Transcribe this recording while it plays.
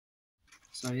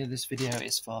So yeah, this video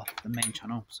is for the main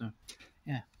channel. So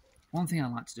yeah, one thing I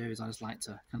like to do is I just like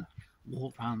to kind of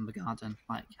walk around the garden.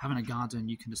 Like having a garden,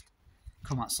 you can just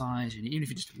come outside, and even if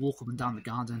you just walk up and down the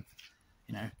garden,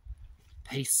 you know,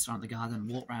 pace around the garden,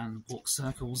 walk around, walk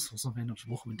circles or something, or just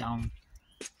walk up and down.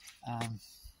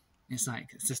 It's like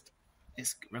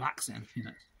it's relaxing, you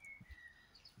know.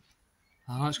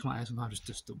 I like to come out here sometimes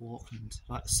just to walk and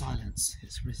like the silence.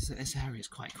 This area is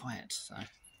quite quiet, so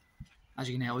as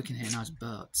you can hear, all we can hear now is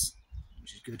birds,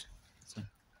 which is good. So,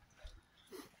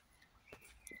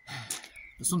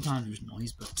 but sometimes there's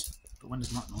noise, but when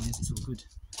there's not noise, it's all good.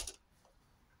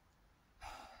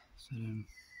 So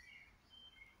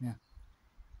yeah.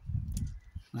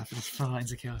 And I feel far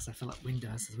insecure, so I feel like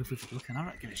windows. As if we're looking, I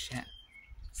don't give a shit.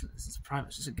 This is private.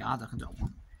 It's just a garden. I can do what I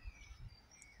want.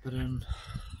 But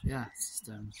yeah, it's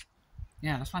just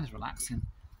yeah, I just find it relaxing.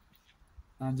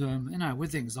 And you know,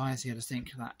 with the anxiety, I just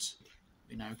think that,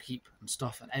 you know, keep and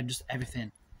stuff and just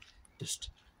everything, just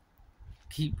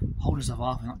keep holding stuff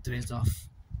off and not doing stuff.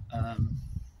 I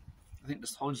think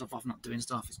just holding stuff off and not doing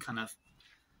stuff is kind of,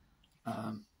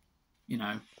 you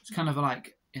know, it's kind of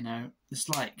like, you know, it's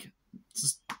like, it's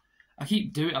just,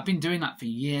 I've been doing that for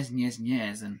years and years and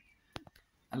years, and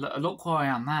look where I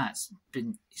am now. It's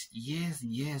years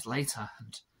and years later,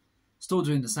 and still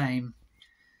doing the same,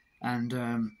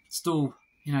 and still,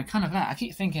 you know, kind of that. I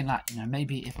keep thinking that, you know,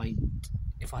 maybe if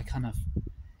I kind of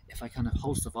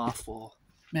hold stuff off, or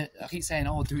I keep saying,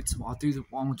 oh, I'll do it tomorrow. I'll do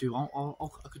what I want to do.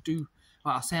 I could do.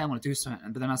 Like, I say I want to do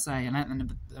something, but then I say, and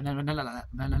then let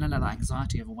that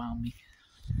anxiety overwhelm me.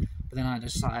 But then I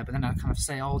decide. But then I kind of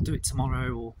say, oh, I'll do it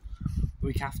tomorrow or the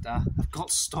week after. I've got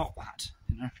to stop that,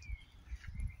 you know,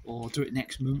 or do it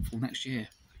next month or next year.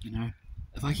 You know,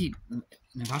 if I keep, you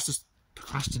know, if I just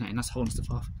procrastinating, that's holding stuff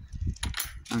off.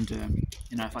 And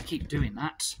you know, if I keep doing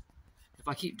that,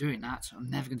 I'm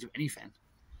never going to do anything.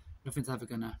 Nothing's ever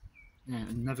gonna, you know,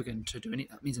 I'm never going to do any.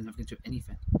 That means I'm never going to do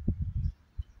anything.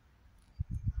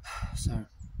 So,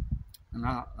 and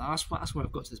that's where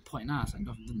I've got to this point now. So I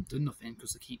haven't done nothing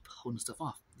because I keep holding stuff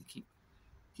off. I keep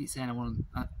saying I want.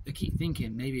 I keep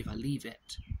thinking maybe if I leave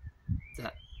it,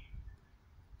 that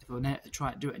if I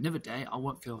try to do it another day, I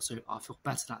won't feel so. I'll feel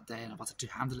better that day, and I'll be able to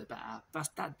handle it better.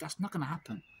 That's not going to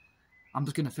happen. I'm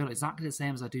just going to feel exactly the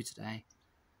same as I do today,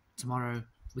 tomorrow,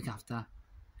 week after,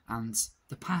 and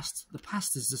the past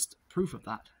is just proof of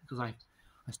that, because I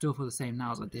still feel the same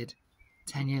now as I did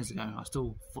 10 years ago. I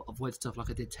still avoid stuff like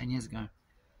I did 10 years ago,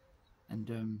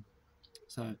 and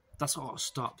so that's what I've got to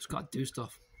stop. I've got to do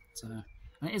stuff. So,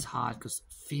 and it is hard because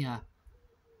fear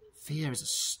is a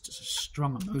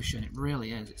strong emotion. It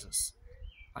really is. It's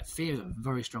like fear is a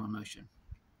very strong emotion,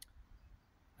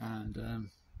 and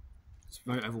it's a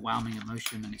very overwhelming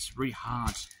emotion, and it's really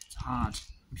hard. It's hard.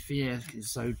 Fear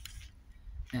is so,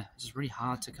 yeah, it's just really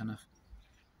hard to kind of,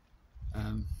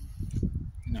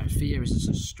 you know, fear is just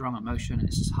a strong emotion, and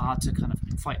it's just hard to kind of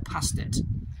fight past it,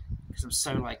 because I'm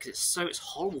so like, it's a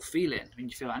horrible feeling when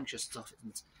you feel anxious and stuff.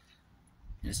 And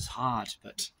it's just hard,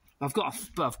 but I've got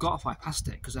to fight past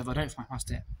it, because if I don't fight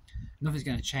past it, nothing's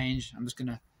going to change. I'm just going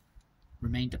to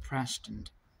remain depressed and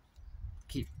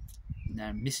keep, you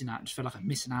know, missing out. I just feel like I'm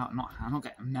missing out. I'm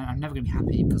never going to be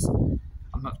happy because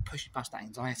I'm not pushing past that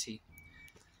anxiety.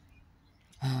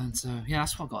 And so yeah,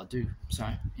 that's what I've got to do. So,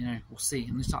 you know, we'll see.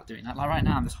 I'm going to start doing that. Like right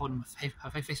now, I'm just holding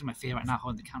I'm facing my fear right now,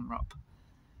 holding the camera up.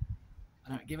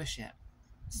 I don't give a shit.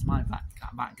 It's my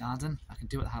back garden. I can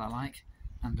do what the hell I like,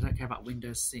 and I don't care about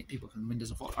windows. Seeing people from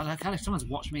windows. I don't care if someone's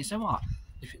watching me. So what?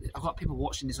 I've got people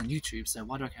watching this on YouTube, so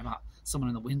why do I care about someone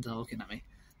in the window looking at me?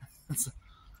 So,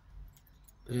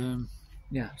 but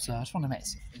yeah. So I just want to make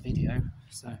a video.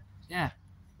 So yeah,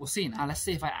 we'll see now. Let's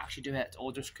see if I actually do it,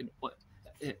 or just can. Well,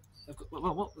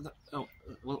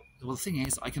 the thing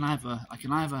is, I can either,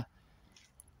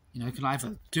 you know,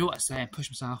 do what I say and push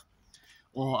myself,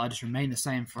 or I just remain the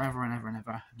same forever and ever and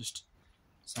ever.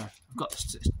 So I've got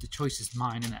the choice is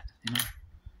mine, innit, you know.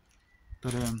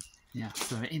 But yeah,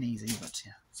 so it ain't easy, but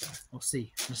yeah. So we'll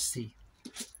see. Let's see.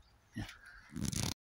 Yeah.